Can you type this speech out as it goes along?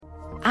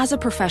As a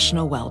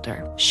professional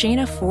welder,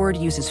 Shayna Ford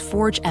uses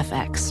Forge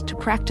FX to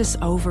practice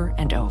over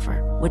and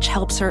over, which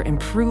helps her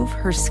improve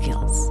her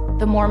skills.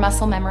 The more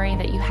muscle memory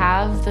that you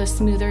have, the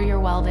smoother your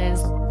weld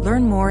is.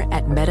 Learn more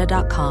at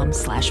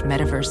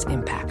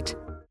meta.com/metaverseimpact.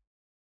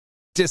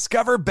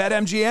 Discover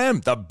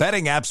BetMGM, the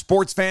betting app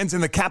sports fans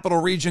in the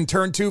capital region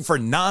turn to for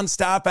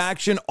nonstop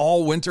action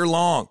all winter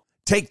long.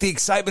 Take the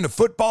excitement of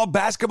football,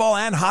 basketball,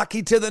 and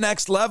hockey to the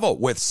next level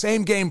with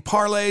same-game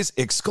parlays,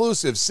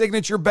 exclusive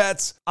signature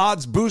bets,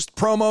 odds boost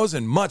promos,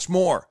 and much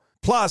more.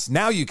 Plus,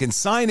 now you can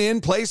sign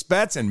in, place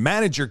bets, and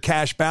manage your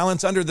cash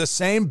balance under the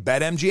same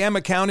BetMGM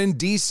account in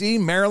D.C.,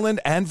 Maryland,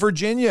 and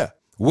Virginia.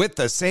 With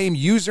the same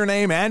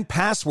username and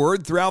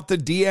password throughout the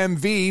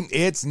DMV,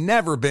 it's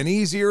never been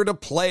easier to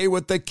play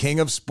with the king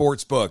of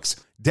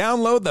sportsbooks.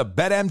 Download the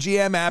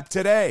BetMGM app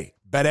today.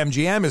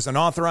 BetMGM is an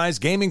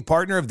authorized gaming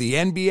partner of the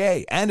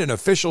NBA and an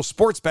official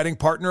sports betting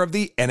partner of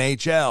the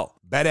NHL.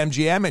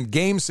 BetMGM and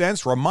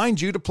GameSense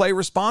remind you to play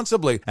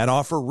responsibly and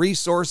offer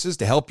resources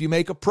to help you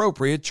make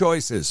appropriate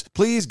choices.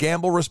 Please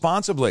gamble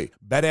responsibly.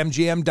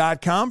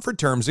 BetMGM.com for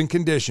terms and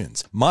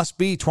conditions. Must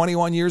be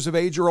 21 years of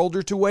age or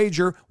older to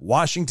wager.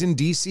 Washington,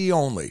 D.C.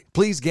 only.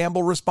 Please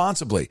gamble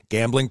responsibly.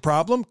 Gambling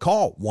problem?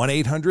 Call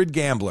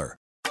 1-800-GAMBLER.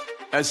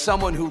 As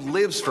someone who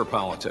lives for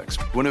politics,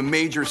 when a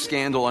major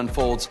scandal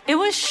unfolds, it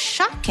was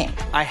shocking.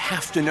 I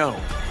have to know,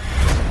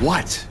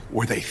 what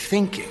were they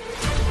thinking?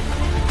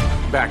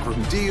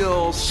 Backroom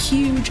deals,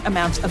 huge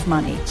amounts of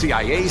money,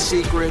 CIA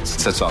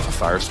secrets, sets off a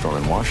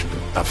firestorm in Washington,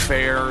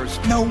 affairs.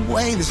 No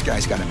way this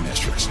guy's got a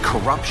mistress.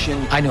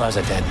 Corruption. I knew I was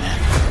a dead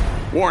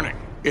man. Warning,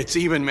 it's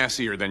even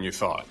messier than you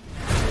thought.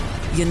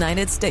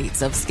 United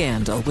States of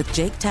Scandal with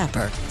Jake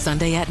Tapper,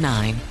 Sunday at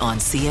 9 on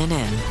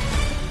CNN.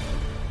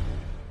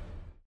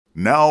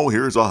 Now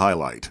here's a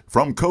highlight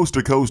from Coast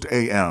to Coast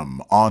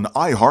AM on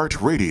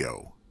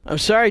iHeartRadio. I'm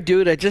sorry,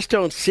 dude. I just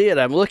don't see it.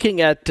 I'm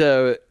looking at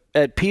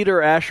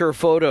Peter Asher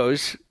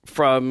photos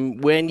from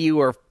when you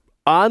were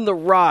on the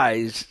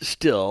rise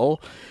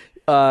still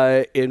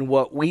in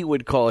what we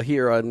would call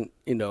here on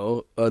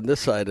this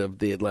side of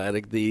the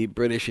Atlantic, the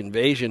British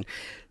invasion.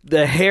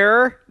 The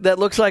hair that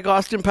looks like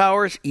Austin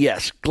Powers,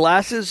 yes.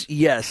 Glasses,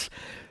 yes.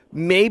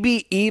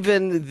 Maybe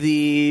even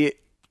the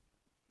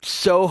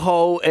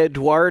Soho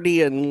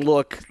Edwardian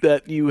look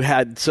that you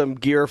had some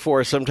gear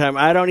for sometime.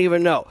 I don't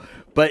even know.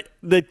 But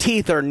the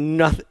teeth are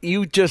nothing.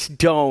 You just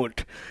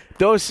don't.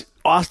 Those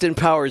Austin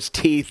Powers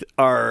teeth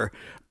are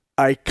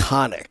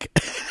iconic.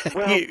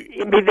 Well,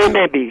 they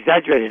may be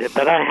exaggerated,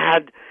 but I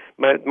had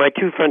my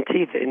two front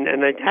teeth,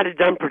 and I had it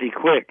done pretty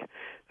quick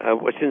as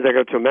soon as I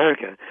got to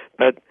America.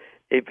 But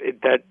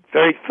that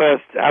very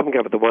first album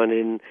cover, the one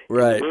in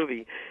the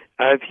movie,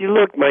 if you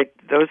look,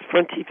 those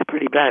front teeth are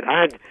pretty bad.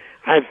 I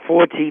had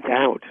 4 teeth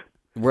out.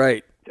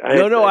 Right.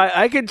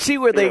 I could see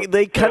where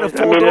they kind of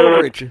fold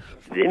over.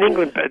 In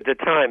England at the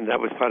time, that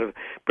was part of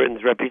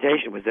Britain's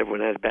reputation, was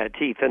everyone had bad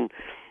teeth. And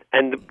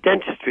the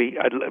dentistry,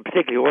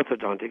 particularly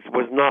orthodontics,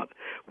 was not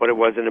what it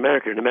was in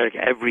America. In America,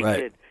 every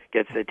kid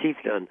gets their teeth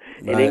done.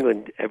 In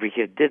England, every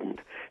kid didn't.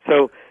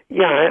 So,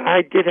 yeah,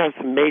 I did have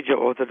some major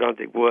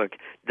orthodontic work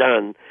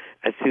done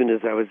as soon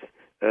as I was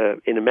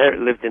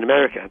lived in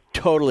America.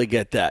 Totally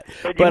get that.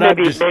 But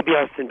maybe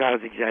Austin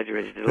Powers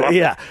exaggerated it a lot.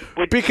 Yeah,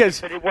 but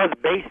it was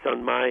based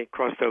on my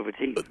crossed over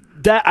teeth.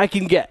 That I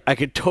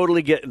could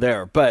totally get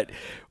there. But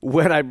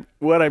what I'm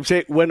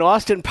saying, when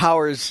Austin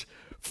Powers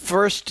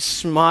first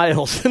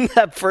smiles in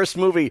that first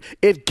movie,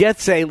 it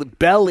gets a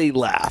belly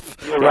laugh.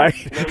 You're right.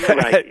 No, you're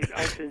right.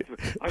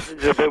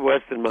 Austin's a bit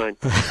worse than mine.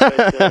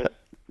 But,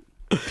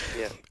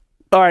 yeah.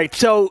 All right,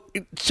 so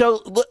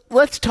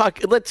let's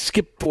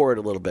skip forward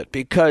a little bit,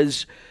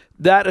 because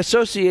that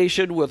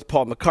association with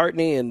Paul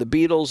McCartney and the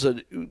Beatles,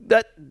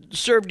 that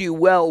served you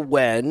well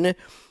when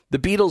the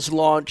Beatles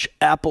launched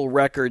Apple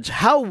Records.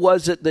 How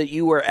was it that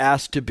you were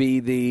asked to be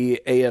the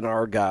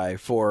A&R guy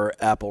for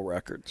Apple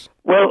Records?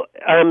 Well,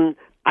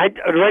 I'd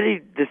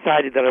already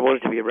decided that I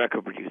wanted to be a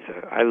record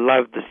producer. I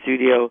loved the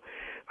studio.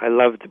 I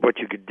loved what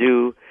you could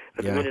do.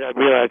 The minute I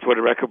realized what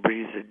a record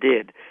producer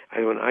did,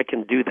 I went, I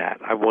can do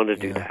that. I want to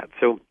do that.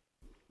 So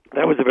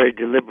that was a very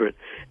deliberate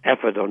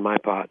effort on my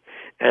part.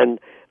 And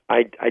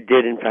I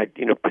did, in fact,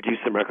 produce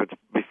some records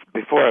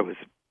before I was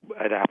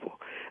at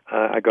Apple.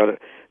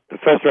 The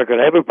first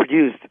record I ever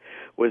produced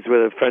was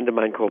with a friend of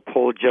mine called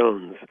Paul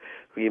Jones,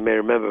 who you may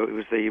remember. It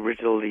was the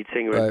original lead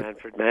singer of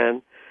Manfred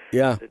Mann.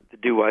 Yeah. The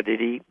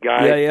doo-wah-diddy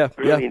guy.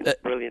 Brilliant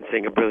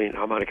singer, brilliant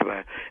harmonica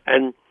player.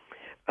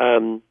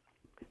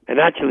 And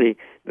actually,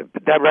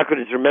 that record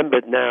is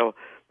remembered now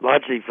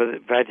largely for the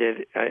fact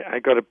that I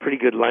got a pretty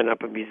good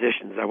lineup of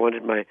musicians. I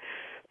wanted my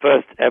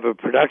first ever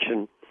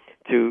production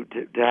to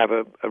have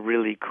a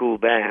really cool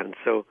band.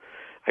 So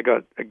I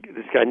got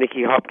this guy,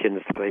 Nicky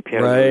Hopkins, to play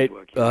piano. Right.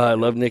 I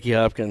love Nicky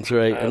Hopkins,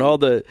 right. And all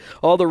the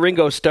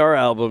Ringo Starr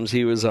albums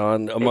he was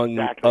on, among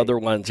other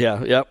ones.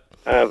 Yeah, yep.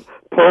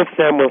 Paul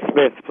Samuel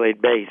Smith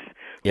played bass.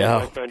 Yeah,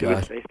 my friend who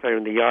was bass player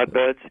in the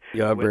Yardbirds.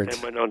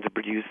 Then went on to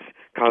produce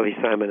Carly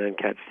Simon and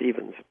Cat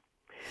Stevens.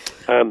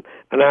 And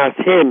I asked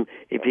him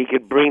if he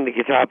could bring the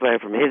guitar player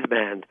from his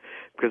band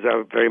because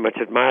I very much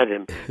admired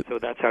him. So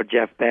that's how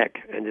Jeff Beck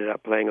ended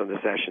up playing on the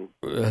session.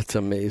 That's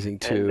amazing,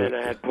 too. And then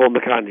I had Paul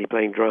McCartney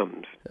playing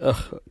drums.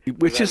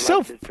 Which is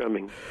so... his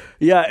drumming.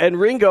 Yeah, and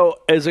Ringo,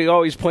 as he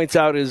always points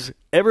out, is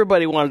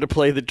everybody wanted to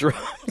play the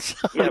drums.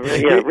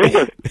 Ringo's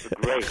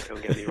great,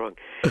 don't get me wrong.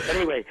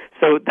 Anyway,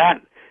 so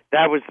that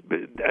was...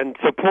 And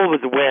so Paul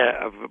was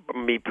aware of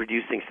me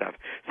producing stuff.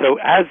 So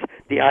as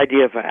the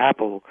idea for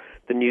Apple,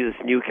 this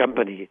new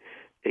company,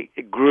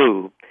 it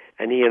grew...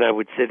 And he and I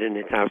would sit in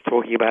his house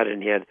talking about it,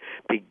 and he had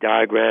big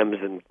diagrams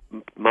and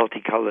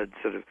multicolored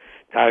sort of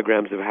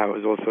diagrams of how it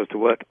was all supposed to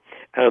work.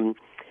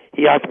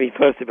 He asked me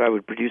first if I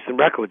would produce some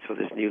records for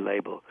this new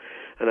label.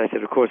 And I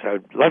said, of course, I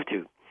would love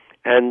to.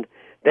 And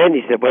then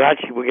he said, well,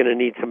 actually, we're going to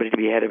need somebody to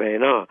be head of A&R. Do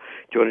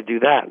you want to do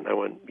that? And I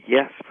went,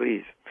 yes,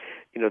 please.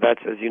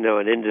 That's, as you know,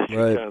 an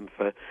industry term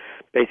for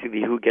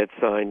basically who gets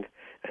signed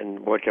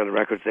and what kind of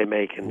records they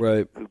make and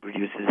who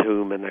produces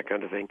whom and that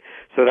kind of thing.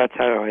 So that's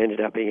how I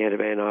ended up being head of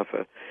A&R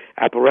for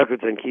Apple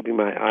Records and keeping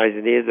my eyes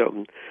and ears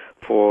open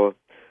for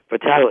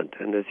talent.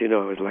 And as you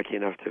know, I was lucky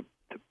enough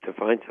to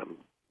find some.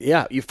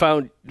 Yeah, you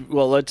found,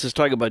 well, let's just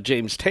talk about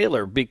James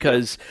Taylor,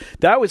 because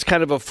that was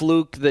kind of a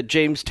fluke that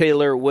James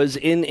Taylor was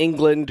in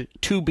England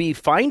to be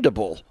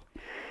findable.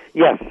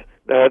 Yes.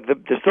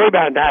 The story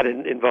behind that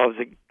involves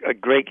a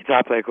great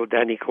guitar player called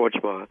Danny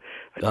Korchmar.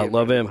 I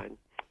love him.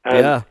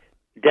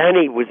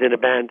 Danny was in a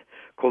band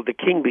called the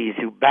King Bees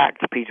who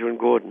backed Peter and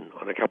Gordon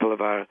on a couple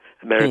of our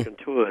American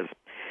tours.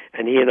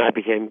 And he and I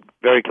became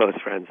very close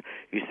friends.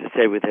 I used to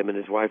stay with him and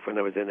his wife when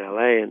I was in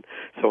L.A. and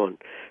so on.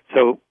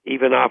 So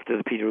even after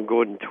the Peter and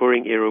Gordon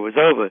touring era was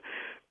over,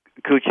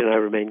 Cooch and I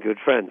remained good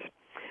friends.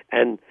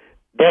 And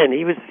then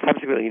he was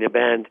subsequently in a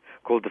band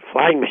called the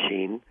Flying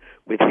Machine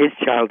with his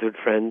childhood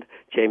friend,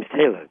 James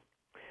Taylor.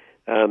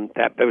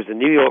 That was a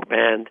New York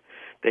band.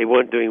 They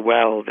weren't doing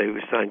well. They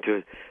were signed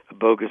to a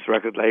bogus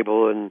record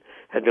label and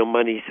had no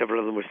money. Several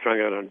of them were strung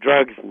out on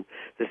drugs and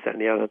this, that,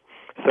 and the other.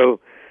 So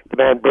the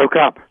band broke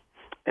up.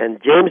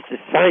 And James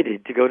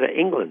decided to go to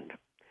England.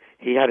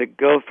 He had a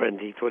girlfriend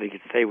he thought he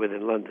could stay with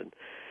in London.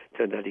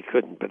 Turned out he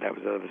couldn't, but that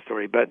was another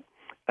story. But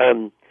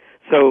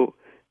so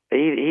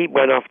he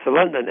went off to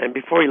London, and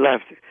before he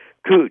left,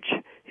 Cooch,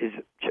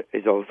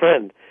 his old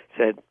friend,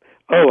 said,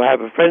 "Oh, I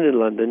have a friend in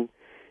London.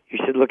 You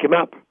should look him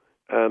up.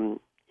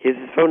 Here's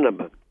his phone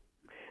number."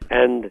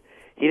 And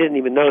he didn't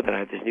even know that I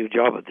had this new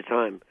job at the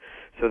time.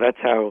 So that's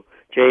how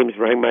James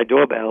rang my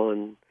doorbell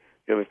and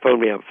he phoned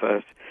me up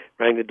first,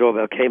 rang the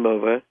doorbell, came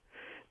over,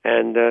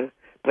 and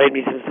played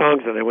me some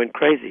songs, and I went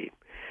crazy.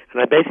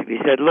 And I basically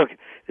said, look,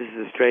 this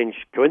is a strange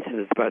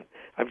coincidence, but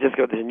I've just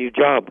got this new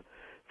job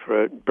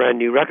for a brand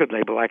new record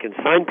label. I can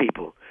sign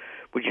people.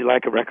 Would you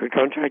like a record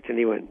contract? And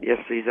he went, yes,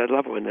 please, I'd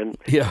love one.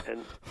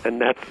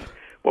 And that's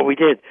what we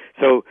did.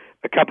 So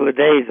a couple of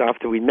days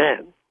after we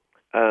met,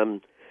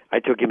 I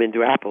took him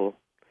into Apple,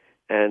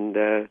 and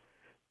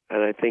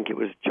I think it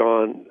was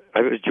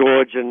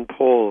George and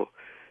Paul,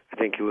 I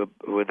think, who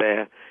were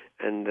there.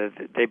 And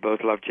they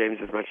both loved James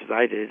as much as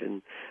I did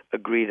and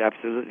agreed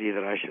absolutely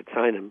that I should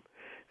sign him,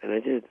 and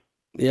I did.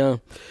 Yeah,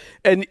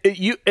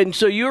 and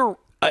so you're,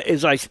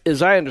 as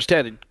I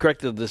understand it,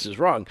 correct if this is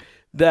wrong,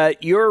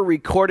 that you're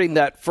recording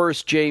that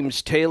first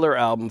James Taylor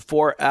album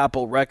for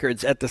Apple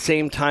Records at the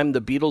same time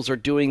the Beatles are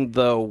doing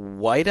the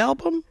White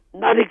Album?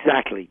 Not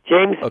exactly.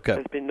 James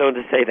has been known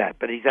to say that,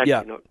 but he's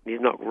actually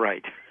he's not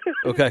right.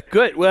 Okay,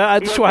 good. Well,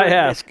 that's why I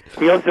ask.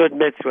 He also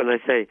admits when I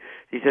say,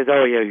 he says,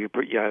 "Oh yeah,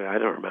 I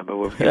don't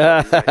remember."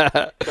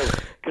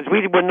 Because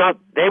we were not.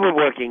 They were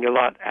working a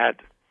lot at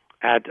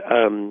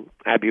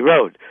Abbey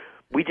Road.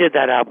 We did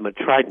that album at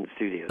Trident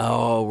Studios.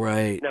 Oh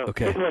right. Now,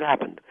 okay. Here's what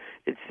happened.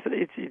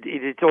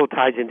 It all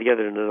ties in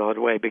together in an odd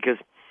way because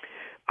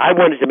I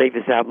wanted to make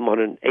this album on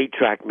an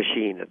 8-track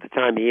machine. At the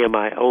time,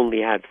 EMI only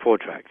had 4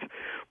 tracks.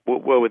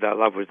 World Without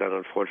Love was done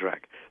on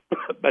 4-track.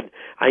 But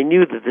I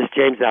knew that this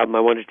James album, I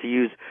wanted to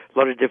use a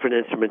lot of different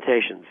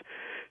instrumentations.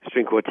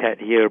 String quartet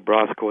here,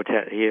 brass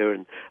quartet here,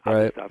 and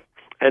other stuff.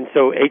 And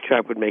so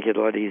 8-track would make it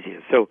a lot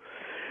easier. So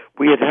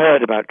we had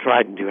heard about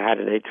Trident, who had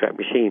an 8-track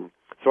machine.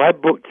 So I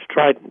booked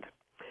Trident,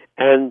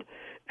 and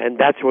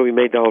that's where we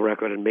made the whole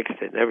record and mixed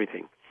it and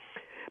everything.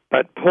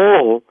 But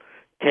Paul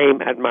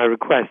came at my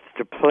request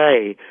to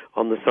play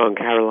on the song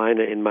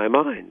Carolina in My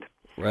Mind.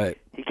 Right.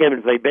 He came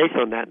and played bass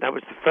on that. That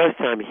was the first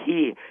time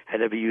he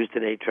had ever used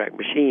an 8-track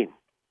machine.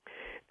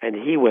 And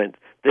he went,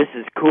 this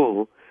is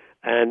cool,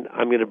 and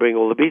I'm going to bring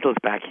all the Beatles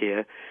back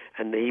here.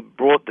 And he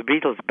brought the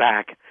Beatles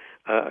back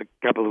a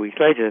couple of weeks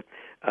later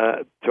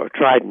to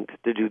Trident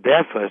to do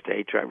their first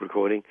 8-track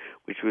recording,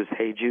 which was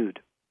Hey Jude.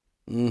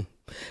 Mm.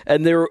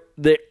 And there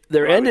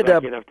ended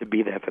up enough to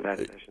be there for that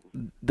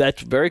session.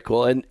 That's very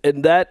cool. And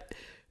that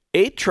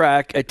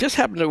 8-track, I just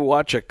happened to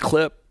watch a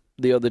clip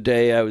the other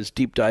day. I was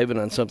deep diving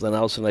on something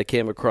else, and I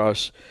came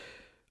across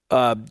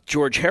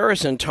George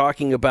Harrison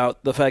talking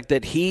about the fact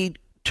that he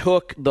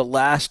took the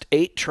last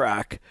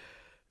 8-track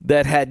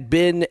that had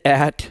been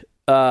at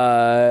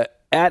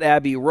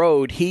Abbey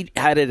Road. He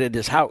had it at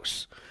his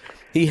house.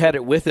 He had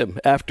it with him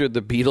after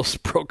the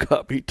Beatles broke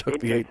up. He took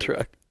the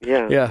 8-track.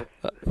 Yeah.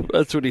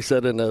 That's what he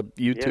said in a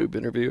YouTube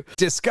interview.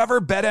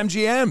 Discover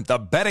BetMGM, the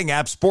betting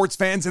app sports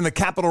fans in the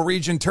capital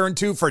region turn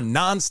to for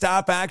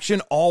nonstop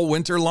action all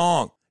winter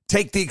long.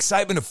 Take the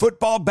excitement of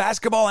football,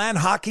 basketball, and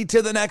hockey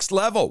to the next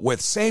level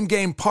with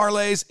same-game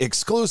parlays,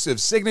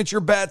 exclusive signature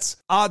bets,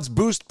 odds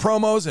boost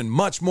promos, and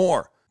much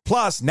more.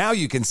 Plus, now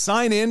you can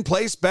sign in,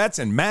 place bets,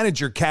 and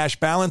manage your cash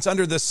balance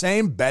under the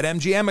same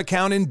BetMGM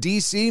account in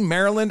D.C.,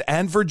 Maryland,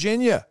 and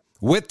Virginia.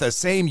 With the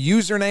same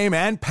username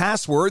and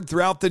password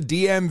throughout the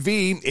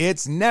DMV,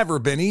 it's never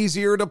been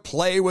easier to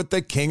play with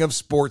the king of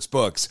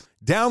sportsbooks.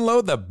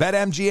 Download the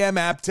BetMGM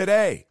app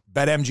today.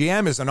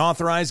 BetMGM is an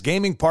authorized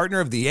gaming partner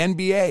of the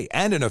NBA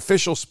and an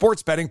official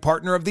sports betting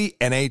partner of the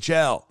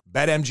NHL.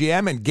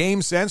 BetMGM and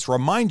GameSense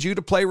remind you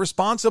to play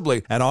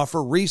responsibly and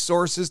offer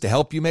resources to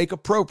help you make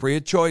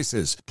appropriate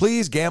choices.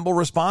 Please gamble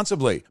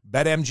responsibly.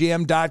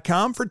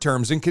 BetMGM.com for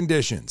terms and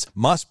conditions.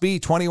 Must be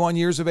 21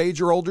 years of age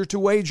or older to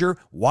wager.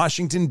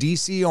 Washington,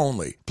 D.C.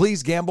 only.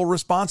 Please gamble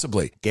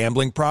responsibly.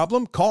 Gambling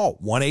problem? Call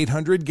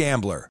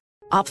 1-800-GAMBLER.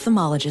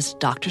 Ophthalmologist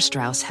Dr.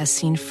 Strauss has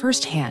seen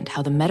firsthand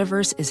how the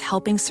metaverse is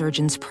helping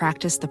surgeons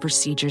practice the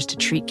procedures to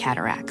treat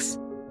cataracts.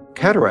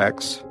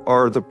 Cataracts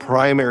are the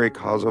primary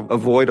cause of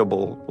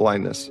avoidable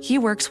blindness. He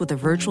works with a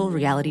virtual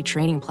reality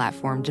training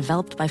platform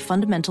developed by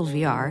Fundamental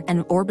VR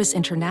and Orbis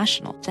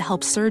International to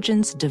help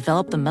surgeons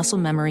develop the muscle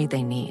memory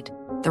they need.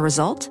 The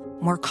result?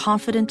 More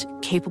confident,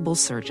 capable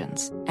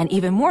surgeons. And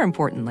even more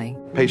importantly,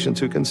 patients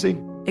who can see.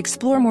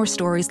 Explore more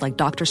stories like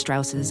Dr.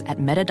 Strauss's at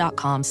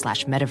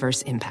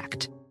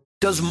meta.com/metaverseimpact.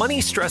 Does money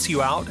stress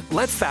you out?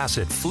 Let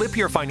Facet flip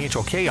your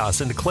financial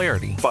chaos into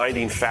clarity.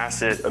 Finding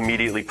Facet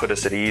immediately put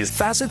us at ease.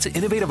 Facet's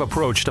innovative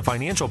approach to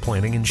financial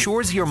planning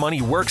ensures your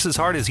money works as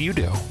hard as you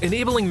do,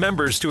 enabling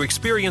members to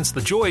experience the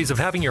joys of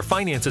having your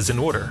finances in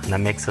order. And that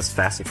makes us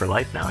Facet for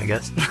life now, I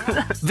guess.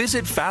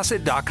 Visit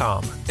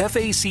Facet.com,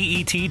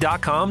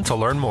 FACET.com to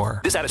learn more.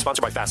 This ad is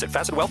sponsored by Facet.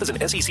 Facet Wealth is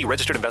an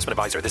SEC-registered investment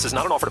advisor. This is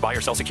not an offer to buy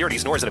or sell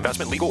securities, nor is it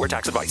investment, legal, or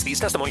tax advice. These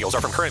testimonials are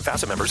from current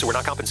Facet members who are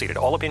not compensated.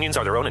 All opinions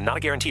are their own and not a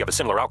guarantee of a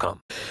similar outcome.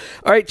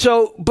 All right,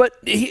 so, but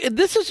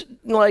this is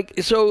like,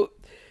 so,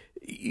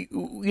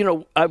 you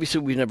know,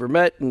 obviously we've never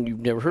met and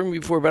you've never heard me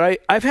before, but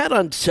I've had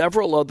on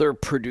several other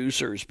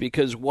producers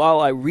because while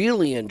I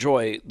really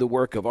enjoy the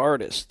work of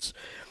artists,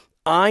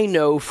 I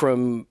know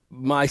from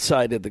my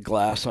side of the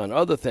glass on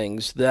other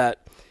things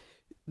that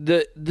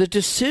the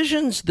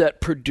decisions that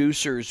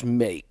producers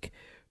make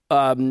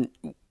are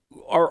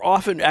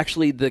often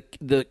actually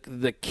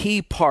the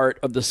key part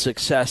of the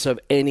success of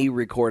any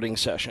recording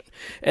session.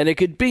 And it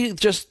could be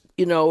just,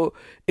 you know,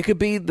 it could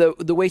be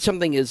the way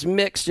something is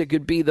mixed. It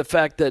could be the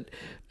fact that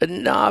a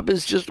knob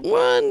is just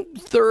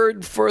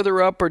 1/3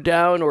 further up or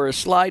down, or a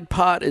slide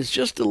pot is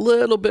just a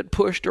little bit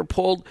pushed or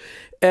pulled.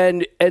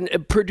 And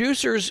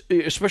producers,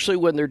 especially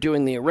when they're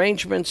doing the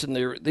arrangements and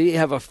they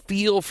have a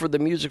feel for the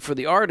music for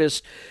the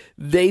artist,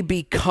 they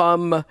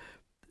become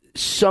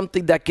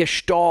something that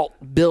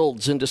gestalt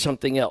builds into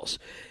something else.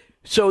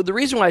 So the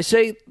reason why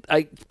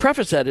I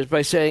preface that is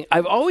by saying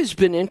I've always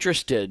been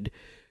interested,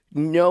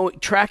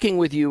 tracking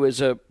with you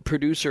as a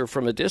producer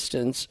from a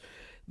distance,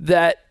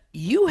 that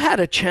you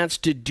had a chance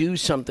to do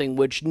something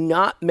which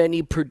not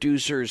many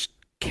producers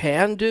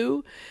can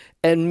do,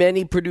 and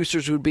many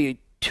producers would be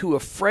too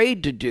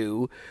afraid to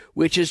do,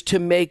 which is to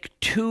make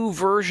two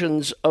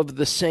versions of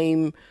the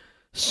same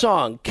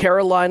song,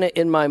 Carolina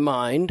in My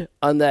Mind,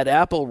 on that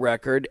Apple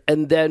record,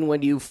 and then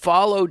when you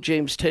follow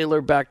James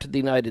Taylor back to the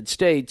United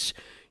States,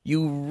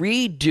 you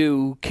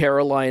redo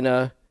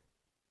Carolina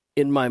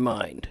in My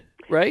Mind,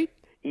 right?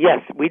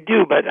 Yes, we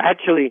do, but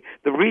actually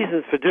the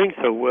reasons for doing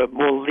so were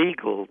more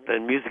legal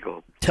than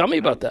musical. Tell me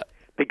about that.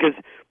 Because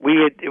we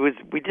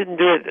didn't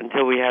do it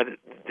until we had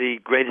the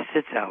Greatest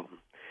Hits album.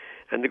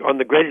 And on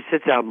the Greatest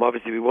Hits album,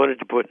 obviously, we wanted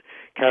to put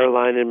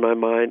Carolina in My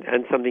Mind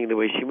and Something the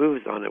Way She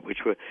Moves on it,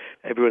 which were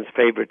everyone's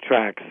favorite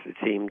tracks, it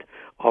seemed,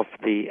 off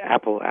the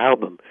Apple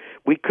album.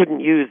 We couldn't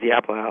use the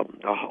Apple album.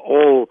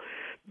 All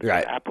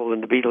right. Apple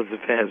and the Beatles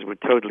affairs were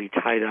totally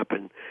tied up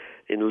in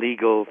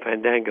legal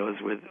fandangos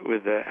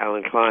with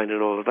Alan Klein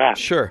and all of that.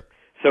 Sure.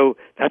 So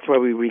that's why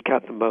we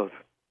recut them both.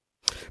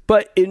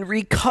 But in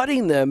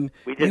recutting them,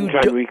 we didn't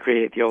try to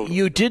recreate the old.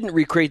 You didn't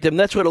recreate them.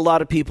 That's what a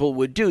lot of people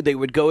would do. They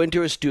would go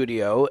into a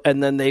studio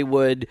and then they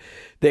would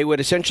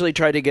essentially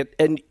try to get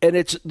and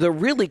it's the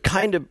really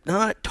kind of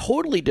not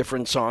totally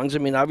different songs. I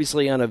mean,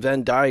 obviously on a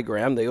Venn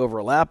diagram they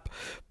overlap,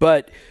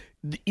 but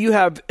you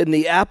have in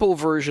the Apple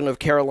version of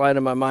Carolina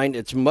in My Mind,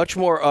 it's much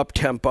more up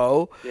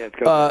tempo. Yeah, it's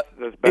got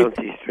those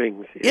bouncy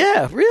strings.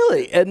 Yeah,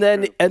 really. And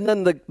then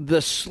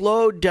the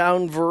slowed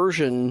down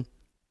version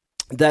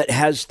that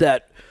has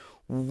that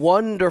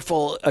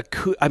wonderful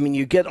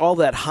you get all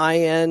that high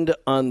end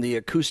on the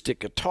acoustic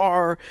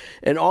guitar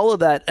and all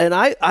of that. And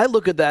I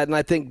look at that and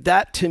I think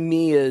that to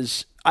me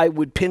is, I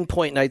would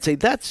pinpoint and I'd say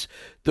that's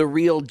the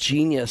real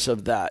genius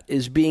of that,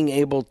 is being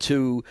able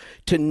to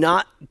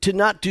not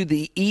do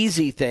the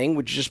easy thing,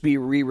 which just be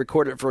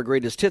re-record it for a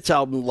greatest hits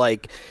album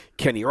like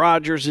Kenny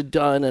Rogers had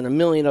done and a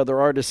million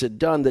other artists had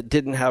done that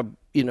didn't have,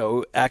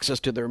 access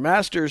to their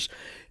masters.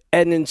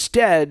 And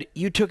instead,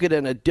 you took it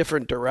in a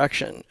different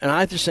direction. And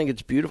I just think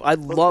it's beautiful. I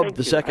love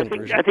the second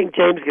version. I think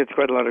James gets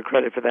quite a lot of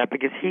credit for that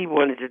because he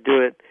wanted to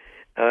do it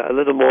a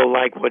little more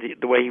like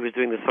the way he was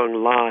doing the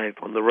song live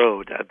on the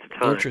road at the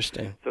time.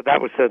 Interesting. So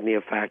that was certainly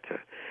a factor.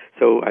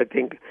 So I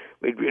think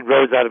it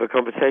rose out of a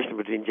conversation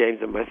between James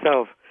and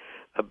myself,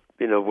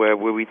 where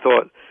we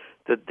thought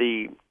that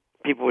the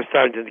people were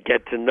starting to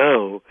get to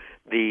know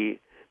the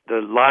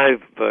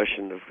live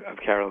version of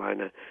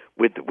Carolina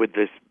with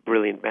this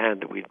brilliant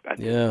band that we at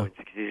this point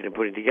succeeded in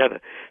putting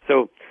together.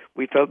 So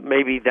we felt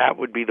maybe that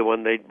would be the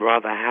one they'd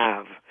rather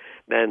have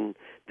than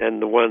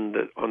the one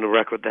that on the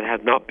record that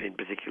had not been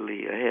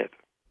particularly a hit.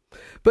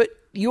 But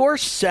your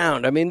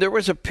sound, there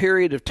was a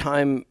period of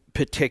time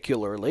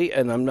particularly,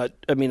 and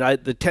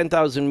the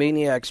 10,000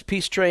 Maniacs,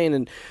 Peace Train,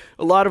 and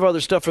a lot of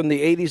other stuff from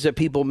the 80s that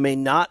people may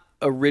not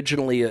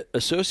originally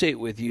associate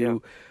with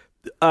you.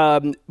 Yeah.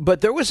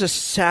 But there was a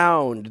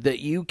sound that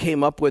you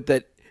came up with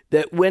that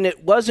when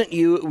it wasn't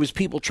you, it was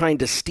people trying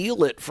to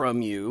steal it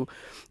from you.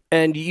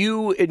 And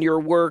you, in your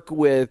work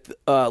with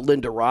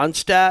Linda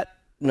Ronstadt,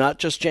 not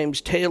just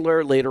James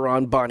Taylor, later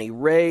on Bonnie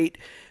Raitt,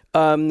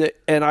 and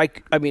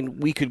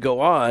we could go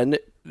on,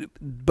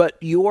 but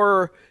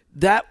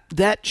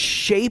that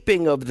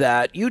shaping of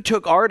that, you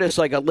took artists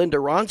like a Linda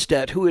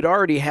Ronstadt who had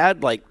already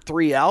had like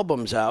 3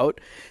 albums out,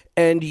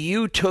 and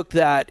you took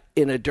that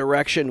in a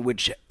direction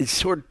which is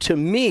sort of, to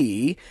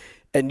me,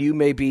 and you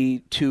may be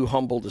too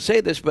humble to say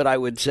this, but I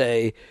would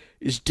say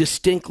is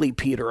distinctly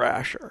Peter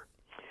Asher.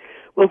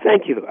 Well,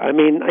 thank you. I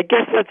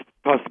guess that's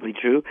possibly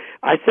true.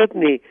 I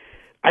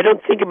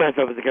don't think of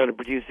myself as the kind of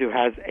producer who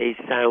has a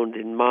sound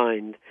in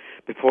mind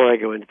before I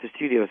go into the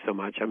studio so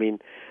much.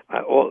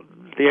 All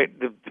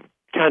the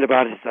kind of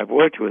artists I've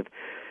worked with,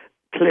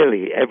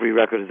 clearly every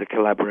record is a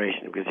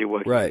collaboration because you're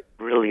working with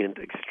brilliant,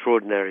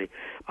 extraordinary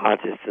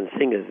artists and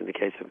singers in the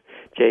case of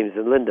James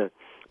and Linda.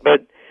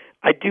 But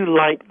I do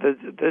like there's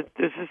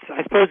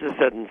I suppose a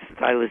certain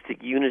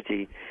stylistic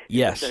unity.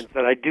 Yes. In the sense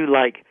that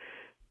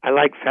I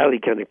like fairly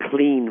kind of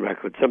clean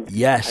records.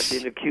 Yes. I've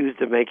been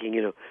accused of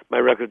making, my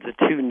records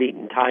are too neat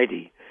and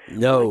tidy.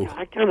 No.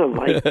 I kind of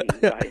like neat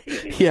and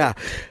tidy. Yeah.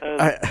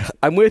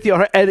 I'm with you.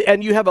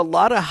 And you have a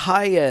lot of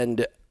high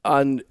end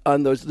on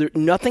those.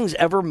 Nothing's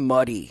ever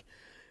muddy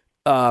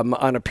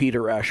on a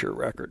Peter Asher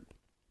record.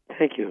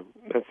 Thank you.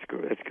 That's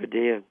good to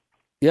hear.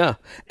 Yeah.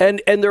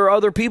 And there are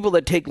other people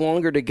that take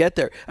longer to get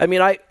there.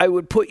 I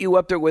would put you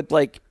up there with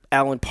like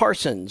Alan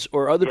Parsons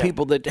or other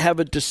people that have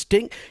a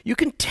distinct, you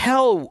can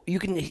tell, you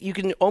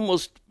can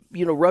almost,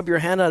 rub your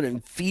hand on it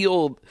and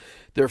feel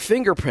their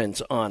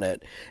fingerprints on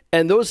it.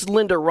 And those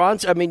Linda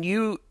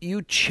Ronstadt,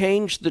 you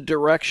changed the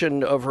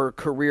direction of her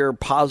career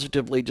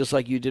positively, just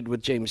like you did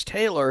with James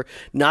Taylor.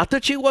 Not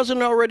that she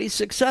wasn't already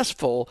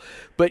successful,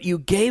 but you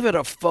gave it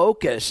a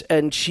focus,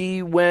 and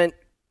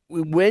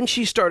when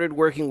she started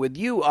working with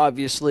you,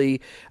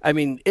 obviously,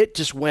 it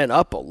just went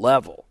up a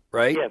level.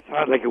 Right? Yes,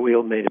 Heart Like a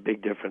Wheel made a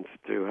big difference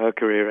to her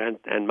career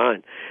and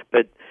mine.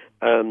 But,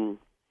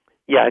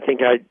 I think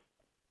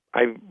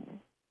I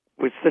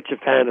was such a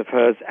fan of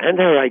hers and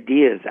her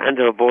ideas and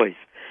her voice.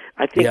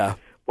 I think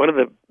one of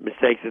the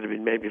mistakes that have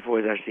been made before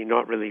is actually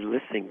not really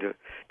listening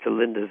to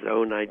Linda's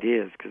own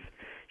ideas, because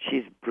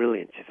she's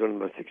brilliant. She's one of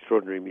the most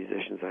extraordinary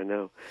musicians I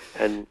know.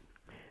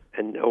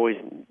 And always,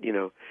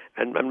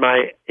 and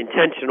my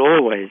intention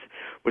always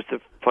was to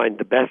find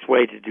the best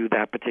way to do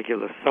that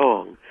particular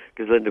song,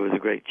 because Linda was a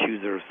great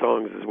chooser of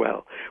songs as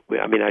well.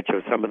 I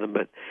chose some of them,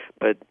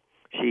 but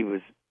she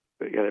was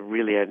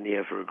really had an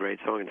ear for a great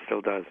song and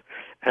still does.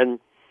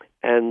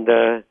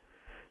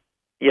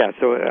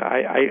 So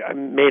I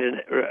made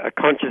a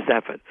conscious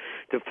effort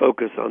to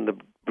focus on the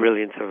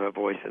brilliance of her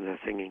voice and her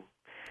singing.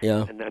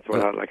 Yeah, and that's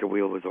what Heart Like a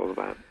Wheel was all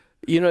about.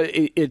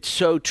 It's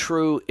so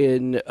true.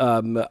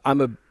 I'm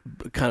a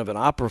kind of an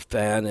opera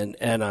fan,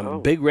 and I'm a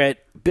big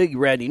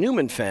Randy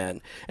Newman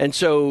fan, and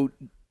so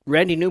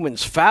Randy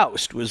Newman's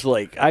Faust was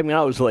like, I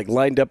was like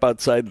lined up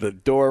outside the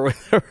door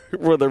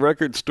where the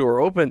record store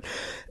opened,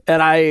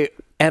 and I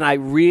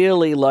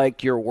really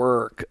liked your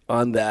work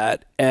on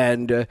that,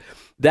 and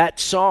that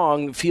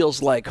song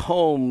feels like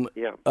home.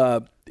 Yeah.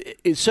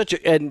 It's such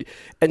a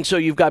and so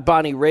you've got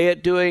Bonnie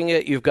Raitt doing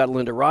it, you've got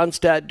Linda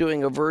Ronstadt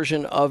doing a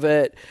version of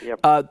it.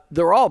 Yep.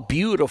 They're all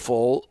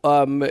beautiful,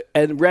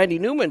 and Randy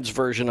Newman's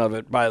version of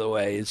it, by the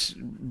way, is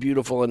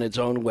beautiful in its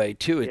own way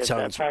too. It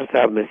sounds. That first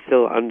album is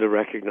still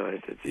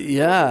under-recognized.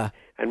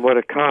 And what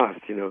a cast!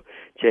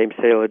 James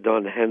Taylor,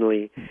 Don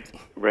Henley,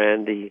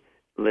 Randy,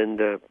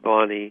 Linda,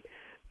 Bonnie,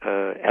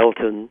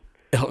 Elton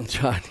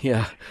John.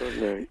 Yeah.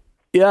 Extraordinary.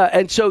 Yeah,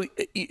 and so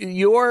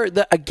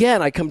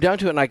again, I come down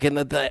to it, and I can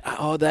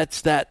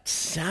that's that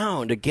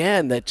sound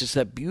again,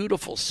 that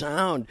beautiful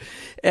sound,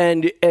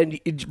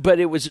 but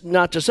it was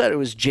not just that; it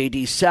was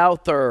J.D.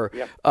 Souther,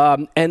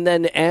 and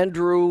then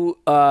Andrew,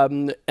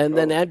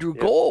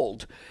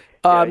 Gold.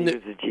 He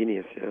was a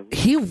genius. Yeah.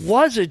 He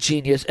was a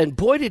genius, and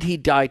boy, did he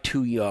die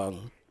too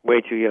young.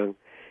 Way too young.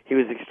 He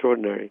was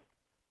extraordinary,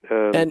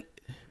 and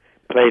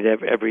played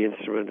every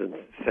instrument and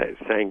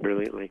sang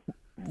brilliantly.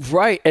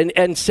 Right,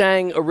 and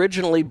sang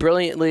originally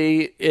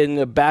brilliantly in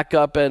a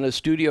backup and a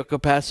studio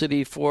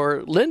capacity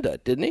for Linda,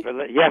 didn't he?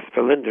 Yes,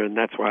 for Linda, and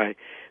that's why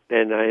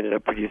then I ended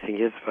up producing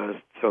his first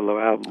solo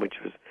album, which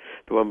was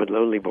the one with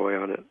Lonely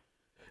Boy on it.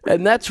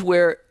 And that's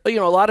where, a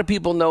lot of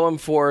people know him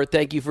for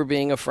Thank You for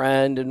Being a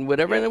Friend and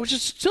whatever, and which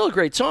is still a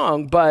great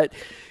song, but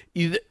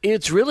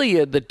it's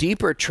really the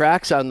deeper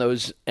tracks on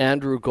those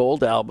Andrew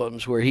Gold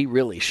albums where he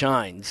really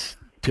shines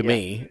to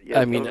me. Yeah,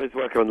 I mean, his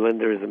work on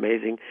Linda is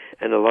amazing,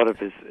 and a lot of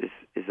his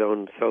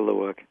own solo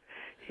work.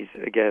 He's,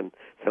 again,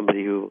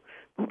 somebody who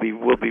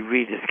will be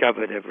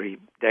rediscovered every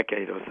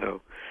decade or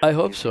so. I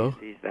hope so.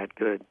 He's that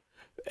good.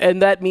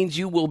 And that means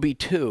you will be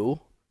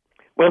too.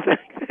 Well,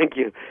 thank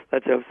you.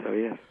 Let's hope so,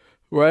 yes.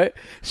 Right.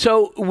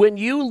 So when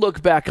you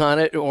look back on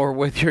it, or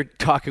when you're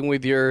talking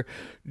with your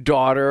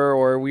daughter,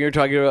 or when you're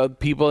talking about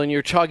people and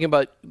you're talking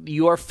about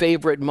your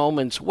favorite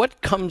moments,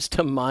 what comes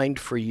to mind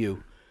for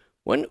you?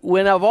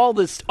 When of all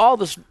this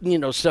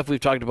stuff we've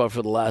talked about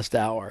for the last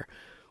hour,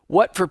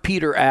 what for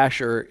Peter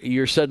Asher,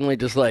 you're suddenly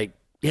just like,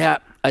 yeah,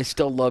 I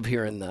still love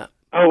hearing that.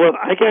 Oh, well,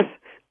 I guess,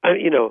 I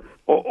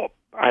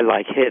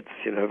like hits,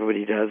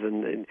 everybody does.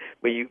 And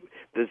when you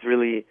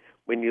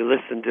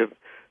listen to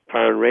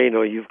Fire and Rain,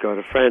 or You've Got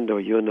a Friend, or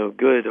You're No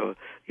Good, or,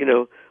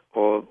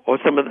 or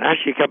some of,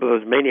 actually a couple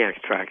of those Maniacs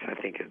tracks, I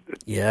think.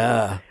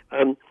 Yeah.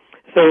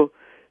 So,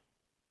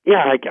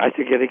 yeah, I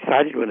get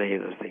excited when I hear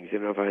those things,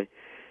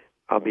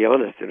 I'll be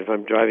honest, and if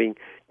I'm driving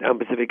down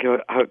Pacific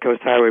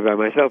Coast Highway by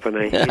myself and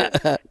I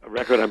hear a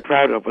record I'm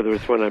proud of, whether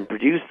it's one I'm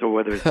produced or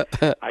whether it's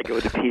I Go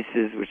to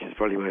Pieces, which is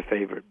probably my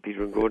favorite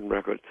Peter and Gordon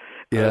record.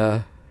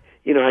 Yeah.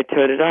 I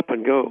turn it up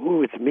and go,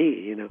 ooh, it's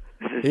me.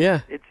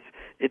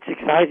 It's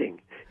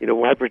exciting.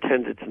 Why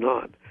pretend it's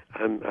not?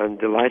 I'm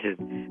delighted,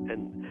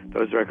 and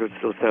those records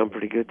still sound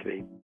pretty good to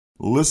me.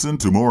 Listen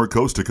to more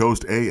Coast to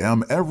Coast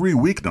AM every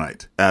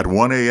weeknight at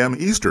 1 a.m.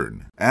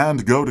 Eastern,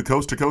 and go to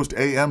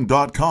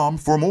coasttocoastam.com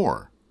for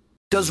more.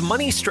 Does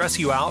money stress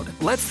you out?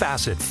 Let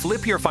Facet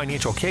flip your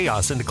financial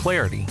chaos into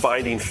clarity.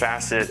 Finding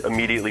Facet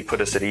immediately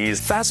put us at ease.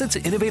 Facet's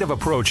innovative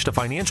approach to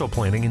financial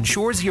planning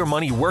ensures your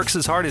money works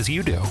as hard as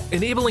you do,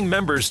 enabling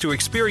members to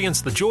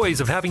experience the joys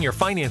of having your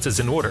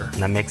finances in order.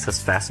 And that makes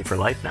us Facet for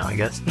life now, I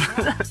guess.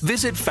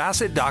 Visit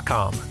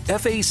Facet.com,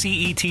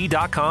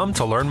 FACET.com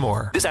to learn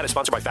more. This ad is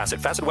sponsored by Facet.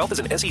 Facet Wealth is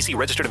an SEC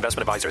registered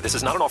investment advisor. This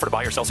is not an offer to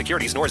buy or sell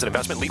securities, nor is it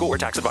investment, legal, or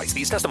tax advice.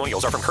 These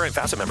testimonials are from current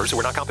Facet members who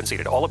are not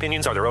compensated. All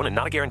opinions are their own and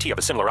not a guarantee of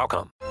a similar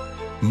outcome.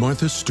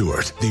 Martha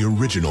Stewart, the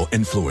original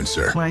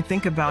influencer. When I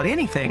think about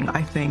anything,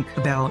 I think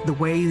about the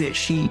way that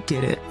she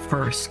did it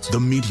first.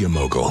 The media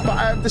mogul.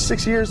 5 to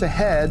 6 years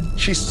ahead,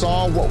 she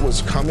saw what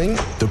was coming.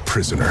 The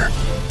prisoner.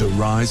 The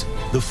rise,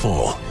 the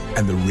fall,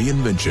 and the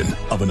reinvention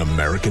of an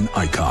American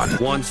icon.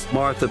 Once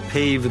Martha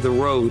paved the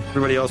road,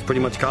 everybody else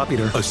pretty much copied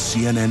her. A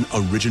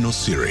CNN original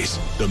series,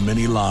 The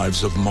Many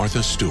Lives of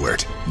Martha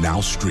Stewart, now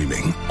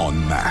streaming on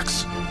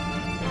Max.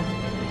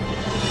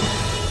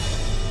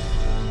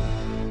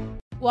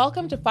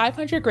 Welcome to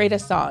 500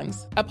 Greatest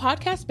Songs, a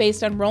podcast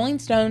based on Rolling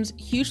Stone's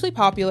hugely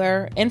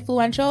popular,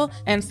 influential,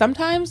 and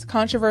sometimes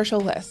controversial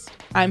list.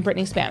 I'm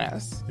Brittany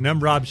Spanos. And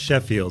I'm Rob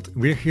Sheffield.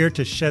 We're here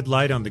to shed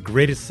light on the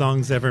greatest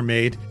songs ever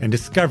made and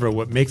discover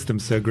what makes them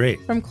so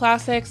great. From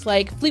classics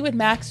like Fleetwood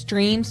Mac's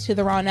Dreams to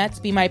the Ronettes'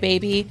 Be My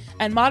Baby,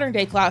 and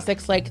modern-day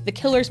classics like The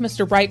Killers'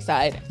 Mr.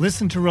 Brightside.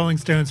 Listen to Rolling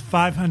Stone's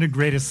 500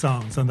 Greatest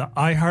Songs on the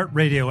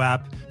iHeartRadio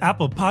app,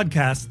 Apple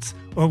Podcasts,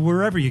 or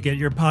wherever you get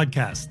your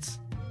podcasts.